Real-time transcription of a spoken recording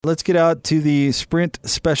Let's get out to the Sprint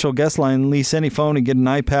special guest line. Lease any phone and get an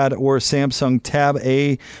iPad or Samsung Tab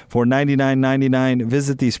A for $99.99.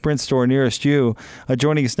 Visit the Sprint store nearest you.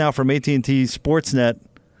 Joining us now from AT&T Sportsnet,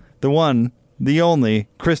 the one, the only,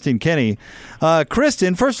 Kristen Kenney.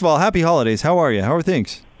 Kristen, first of all, happy holidays. How are you? How are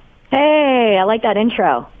things? Hey, I like that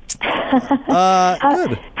intro.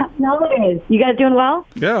 Good. Happy holidays. You guys doing well?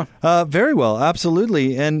 Yeah. Very well,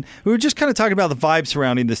 absolutely. And we were just kind of talking about the vibe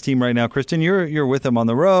surrounding this team right now. Kristen, you're with them on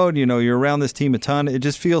the road. You know, you're around this team a ton. It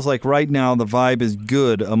just feels like right now the vibe is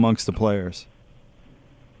good amongst the players.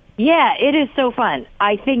 Yeah, it is so fun.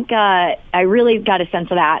 I think I really got a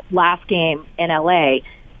sense of that last game in L.A.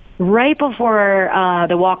 Right before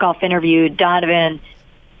the walk-off interview, Donovan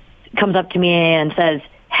comes up to me and says,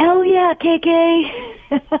 "Hell yeah, KK."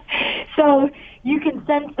 So you can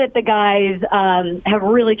sense that the guys have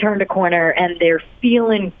really turned a corner and they're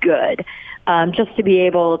feeling good. Just to be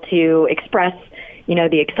able to express,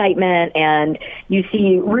 the excitement, and you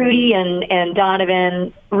see Rudy and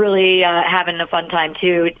Donovan really having a fun time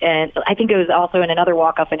too. And I think it was also in another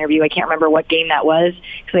walk-off interview. I can't remember what game that was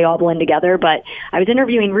because they all blend together. But I was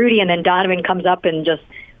interviewing Rudy, and then Donovan comes up and just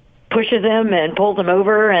pushes him and pulls him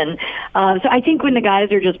over. And so I think when the guys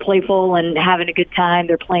are just playful and having a good time,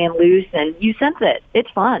 they're playing loose, and you sense it. It's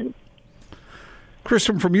fun.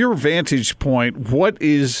 Kristen, from your vantage point, what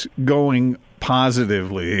is going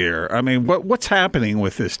positively here? I mean, what's happening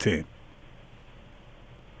with this team?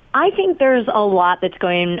 I think there's a lot that's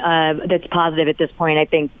going that's positive at this point. I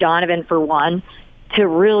think Donovan, for one, to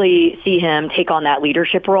really see him take on that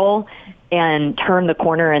leadership role and turn the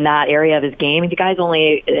corner in that area of his game. The guy's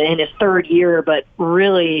only in his third year, but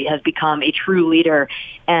really has become a true leader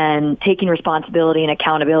and taking responsibility and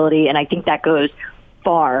accountability. And I think that goes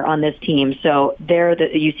far on this team. So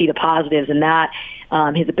you see the positives in that.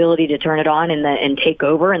 His ability to turn it on and take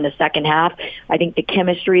over in the second half. I think the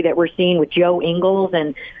chemistry that we're seeing with Joe Ingles,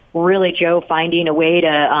 and really Joe finding a way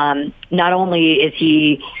to not only is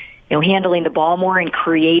he handling the ball more and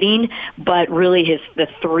creating, but really the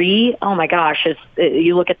three, oh my gosh,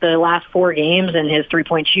 you look at the last 4 games and his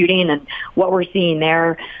 3-point shooting and what we're seeing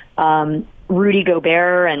there, Rudy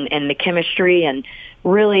Gobert and the chemistry, and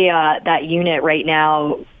really that unit right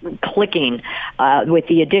now clicking with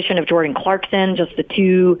the addition of Jordan Clarkson, just the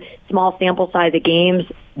 2 small sample size of games.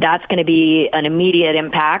 That's going to be an immediate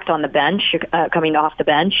impact on the bench, coming off the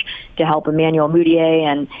bench to help Emmanuel Mudiay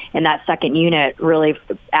and that second unit really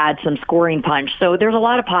add some scoring punch. So there's a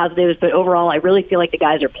lot of positives, but overall I really feel like the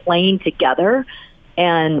guys are playing together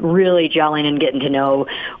and really gelling and getting to know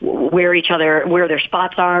where their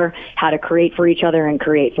spots are, how to create for each other and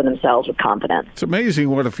create for themselves with confidence. It's amazing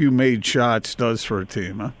what a few made shots does for a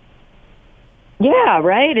team, huh? Yeah,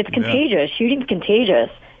 right? It's contagious. Yeah. Shooting's contagious.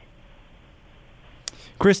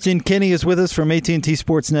 Kristen Kenney is with us from AT&T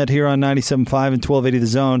Sportsnet here on 97.5 and 1280 The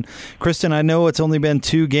Zone. Kristen, I know it's only been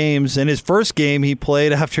 2 games, and his first game he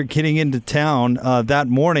played after getting into town that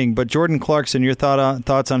morning. But Jordan Clarkson, your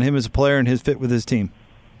thoughts on him as a player and his fit with his team?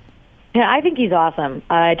 Yeah, I think he's awesome.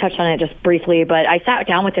 I touched on it just briefly, but I sat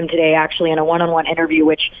down with him today actually in a one-on-one interview,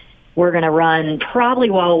 which we're going to run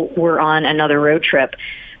probably while we're on another road trip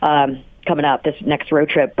coming up, this next road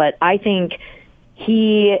trip. But I think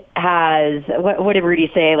he has, what did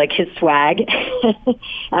Rudy say, like his swag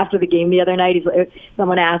after the game the other night.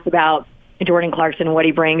 Someone asked about Jordan Clarkson and what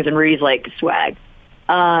he brings, and Rudy's like, swag.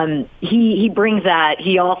 He brings that.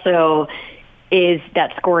 He also is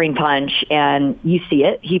that scoring punch, and you see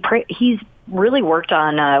it. He's really worked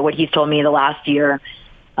on what he's told me the last year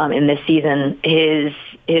in this season,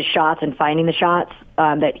 his shots and finding the shots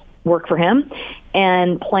that work for him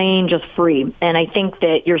and playing just free. And I think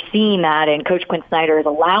that you're seeing that, and Coach Quinn Snyder is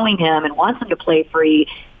allowing him and wants him to play free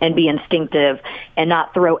and be instinctive and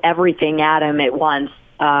not throw everything at him at once,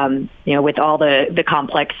 with all the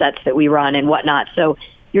complex sets that we run and whatnot. So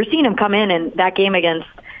you're seeing him come in, and that game against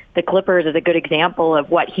the Clippers is a good example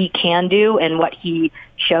of what he can do and what he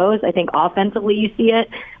shows. I think offensively you see it,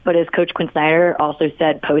 but as Coach Quinn Snyder also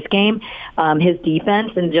said post-game, his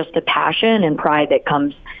defense and just the passion and pride that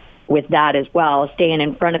comes with that as well, staying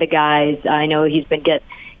in front of the guys. I know he's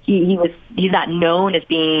not known as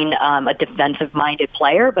being a defensive-minded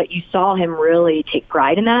player, but you saw him really take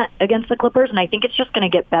pride in that against the Clippers, and I think it's just going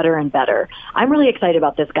to get better and better. I'm really excited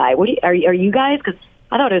about this guy. Are you guys? Because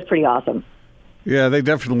I thought it was pretty awesome. Yeah, they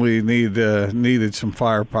definitely needed some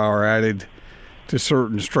firepower added to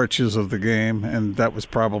certain stretches of the game, and that was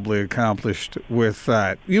probably accomplished with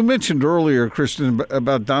that. You mentioned earlier, Kristen,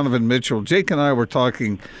 about Donovan Mitchell. Jake and I were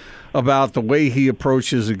talking about the way he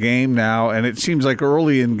approaches a game now, and it seems like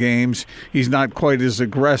early in games he's not quite as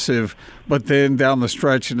aggressive, but then down the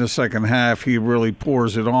stretch in the second half he really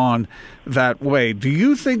pours it on that way. Do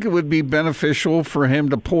you think it would be beneficial for him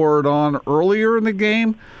to pour it on earlier in the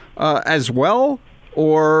game as well,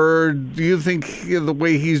 or do you think the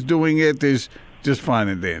way he's doing it is just fine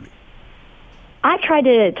and dandy? I tried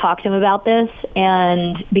to talk to him about this,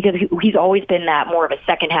 and because he's always been that more of a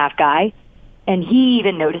second half guy, and he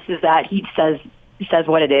even notices that. He says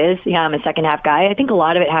what it is. Yeah, I'm a second half guy. I think a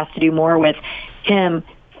lot of it has to do more with him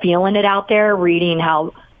feeling it out there, reading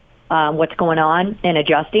how what's going on and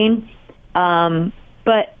adjusting.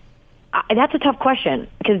 But that's a tough question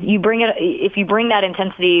because if you bring that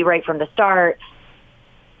intensity right from the start,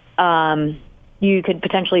 you could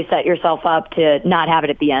potentially set yourself up to not have it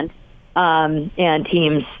at the end. And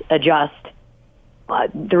teams adjust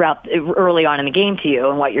throughout early on in the game to you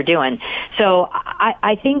and what you're doing. So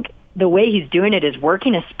I think the way he's doing it is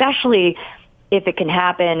working, especially if it can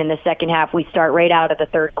happen in the second half. We start right out of the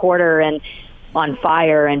third quarter and on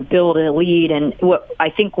fire and build a lead. And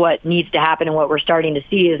what needs to happen and what we're starting to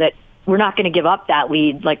see is that we're not going to give up that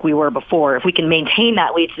lead like we were before. If we can maintain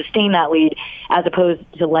that lead, sustain that lead, as opposed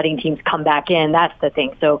to letting teams come back in, that's the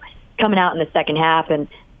thing. So coming out in the second half and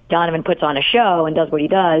Donovan puts on a show and does what he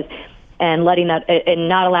does, and letting that and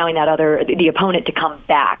not allowing the opponent to come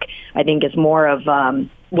back, I think is more of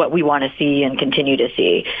what we want to see and continue to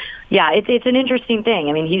see. Yeah, it's an interesting thing.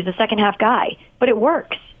 I mean, he's a second half guy, but it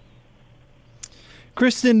works.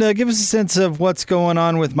 Kristen, give us a sense of what's going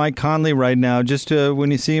on with Mike Conley right now. Just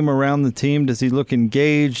when you see him around the team, does he look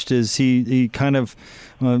engaged? Does he kind of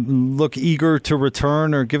look eager to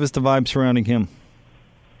return, or give us the vibe surrounding him?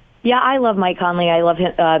 Yeah, I love Mike Conley. I love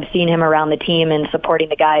seeing him around the team and supporting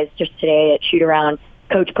the guys. Just today at shoot-around,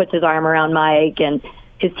 Coach puts his arm around Mike, and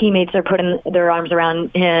his teammates are putting their arms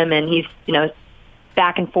around him, and he's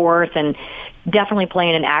back and forth and definitely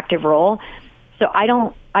playing an active role. So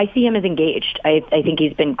I see him as engaged. I think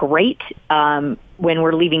he's been great. When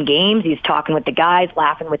we're leaving games, he's talking with the guys,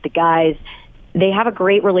 laughing with the guys. They have a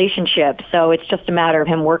great relationship, so it's just a matter of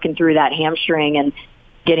him working through that hamstring and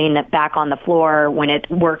getting it back on the floor when it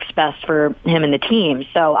works best for him and the team.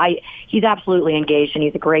 So he's absolutely engaged, and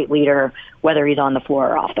he's a great leader, whether he's on the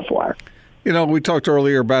floor or off the floor. We talked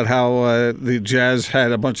earlier about how the Jazz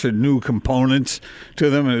had a bunch of new components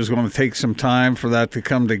to them, and it was going to take some time for that to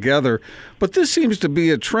come together. But this seems to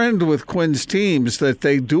be a trend with Quinn's teams, that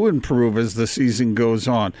they do improve as the season goes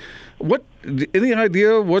on. Any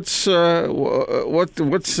idea what's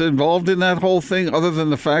involved in that whole thing, other than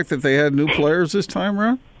the fact that they had new players this time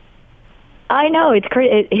around? I know it's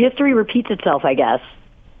crazy. History repeats itself, I guess.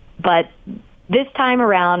 But this time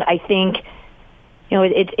around, I think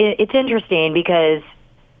it's interesting because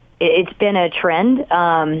it's been a trend.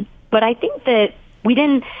 But I think that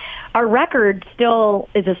our record still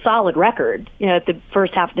is a solid record. At the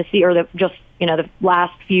first half of the season, or the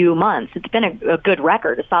last few months, it's been a good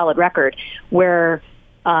record, a solid record, where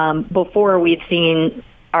before we'd seen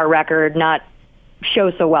our record not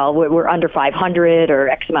show so well. We're under 500 or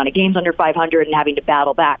X amount of games under 500 and having to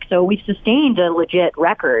battle back. So we've sustained a legit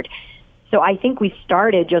record. So I think we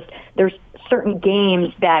started there's certain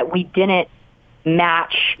games that we didn't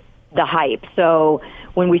match the hype. So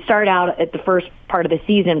when we start out at the first part of the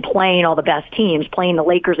season playing all the best teams, playing the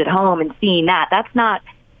Lakers at home and seeing that's not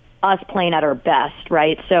us playing at our best,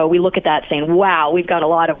 right? So we look at that saying, wow, we've got a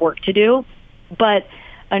lot of work to do.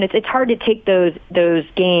 And it's hard to take those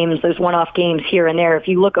games, those one-off games here and there. If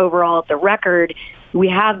you look overall at the record, we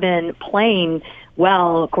have been playing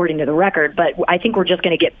well according to the record, but I think we're just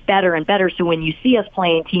going to get better and better. So when you see us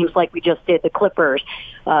playing teams like we just did, the Clippers,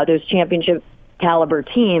 those championship caliber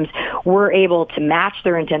teams, we're able to match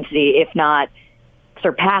their intensity, if not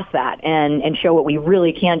surpass that, and show what we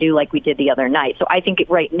really can do like we did the other night. So I think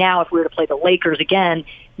right now, if we were to play the Lakers again,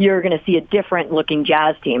 you're going to see a different looking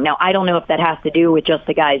Jazz team. Now, I don't know if that has to do with just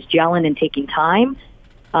the guys gelling and taking time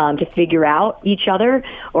to figure out each other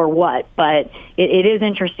or what, but it is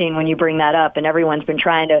interesting when you bring that up, and everyone's been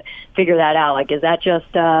trying to figure that out. Like, is that just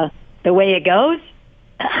the way it goes?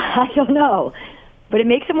 I don't know, but it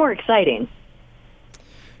makes it more exciting.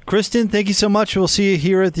 Kristen, thank you so much. We'll see you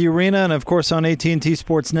here at the arena and, of course, on AT&T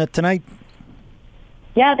Sportsnet tonight.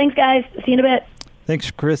 Yeah, thanks, guys. See you in a bit. Thanks,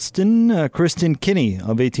 Kristen. Kristen Kenney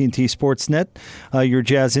of AT&T Sportsnet. Your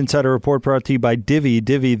Jazz Insider Report brought to you by Divvy.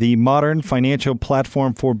 Divvy, the modern financial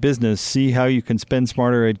platform for business. See how you can spend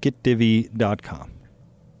smarter at getdivvy.com.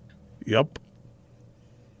 Yep.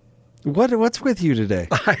 What's with you today?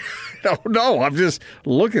 I don't know. I'm just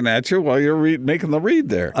looking at you while you're making the read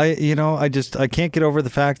there. I can't get over the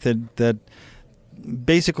fact that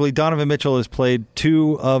basically Donovan Mitchell has played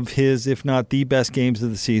two of his, if not the best games of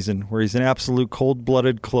the season, where he's an absolute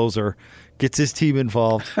cold-blooded closer, gets his team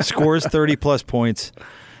involved, scores 30-plus points,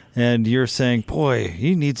 and you're saying, boy,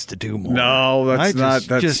 he needs to do more. No, that's not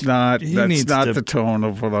the tone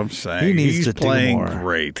of what I'm saying. He's playing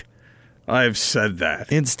great. I've said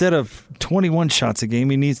that. Instead of 21 shots a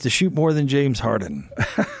game, he needs to shoot more than James Harden.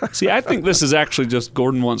 See, I think this is actually just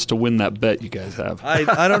Gordon wants to win that bet you guys have.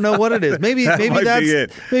 I don't know what it is. Maybe that's the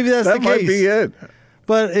case. That might be it.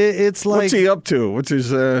 But it's like, what's he up to? What's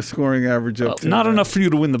his scoring average up to? Not enough for you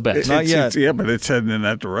to win the bet. Not yet. Yeah, but it's heading in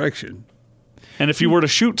that direction. And if you were to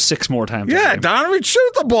shoot 6 more times, Donovan,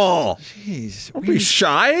 shoot the ball. Jeez, Don't be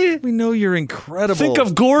shy. We know you're incredible. Think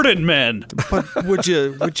of Gordon, man. But would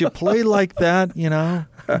you play like that? You know.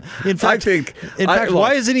 In fact, look,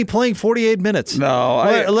 why isn't he playing 48 minutes? No,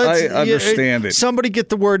 I understand it. Somebody get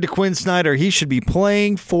the word to Quinn Snyder. He should be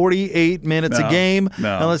playing 48 minutes a game.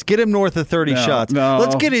 No. And let's get him north of 30 shots. No,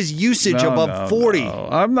 let's get his usage above 40. No.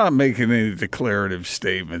 I'm not making any declarative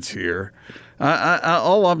statements here.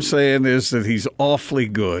 All I'm saying is that he's awfully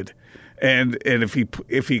good. And if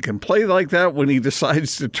he can play like that when he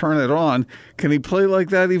decides to turn it on, can he play like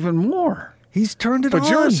that even more? He's turned it on. But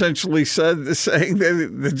you're essentially saying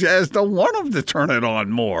that the Jazz don't want him to turn it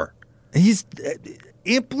on more. He's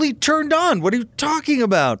amply turned on. What are you talking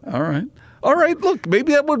about? All right. Look,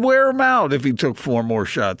 maybe that would wear him out if he took 4 more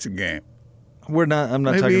shots a game. I'm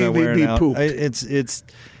not talking about wearing out. It's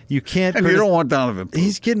you can't. And you don't want Donovan pooped.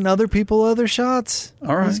 He's getting other people other shots.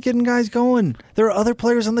 All right. He's getting guys going. There are other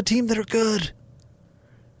players on the team that are good.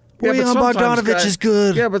 Bojan Bogdanovic is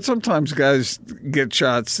good. Yeah, but sometimes guys get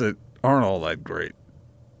shots that aren't all that great.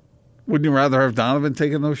 Wouldn't you rather have Donovan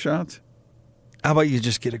taking those shots? How about you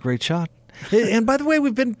just get a great shot? And by the way,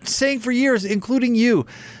 we've been saying for years, including you,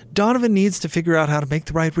 Donovan needs to figure out how to make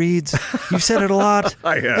the right reads. You've said it a lot.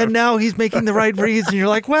 I have. And now he's making the right reads, and you're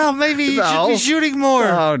like, well, maybe he should be shooting more.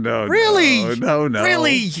 No. Really? No.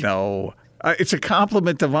 Really? No. It's a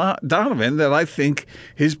compliment to Donovan that I think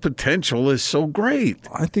his potential is so great.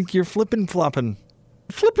 I think you're flipping-flopping.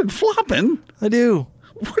 Flipping-flopping? I do.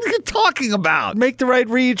 What are you talking about? Make the right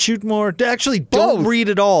read, shoot more. Actually, don't read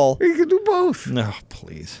at all. You can do both. No,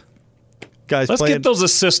 please. Guys, let's get those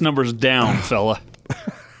assist numbers down, fella.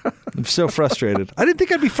 I'm so frustrated. I didn't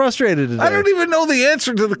think I'd be frustrated today. I don't even know the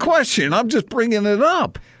answer to the question. I'm just bringing it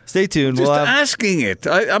up. Stay tuned. Just asking it.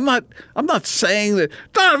 I'm not saying that.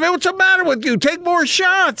 Donovan, what's the matter with you? Take more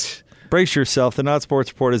shots. Brace yourself. The Not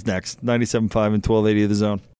Sports Report is next. 97.5 and 1280 of the Zone.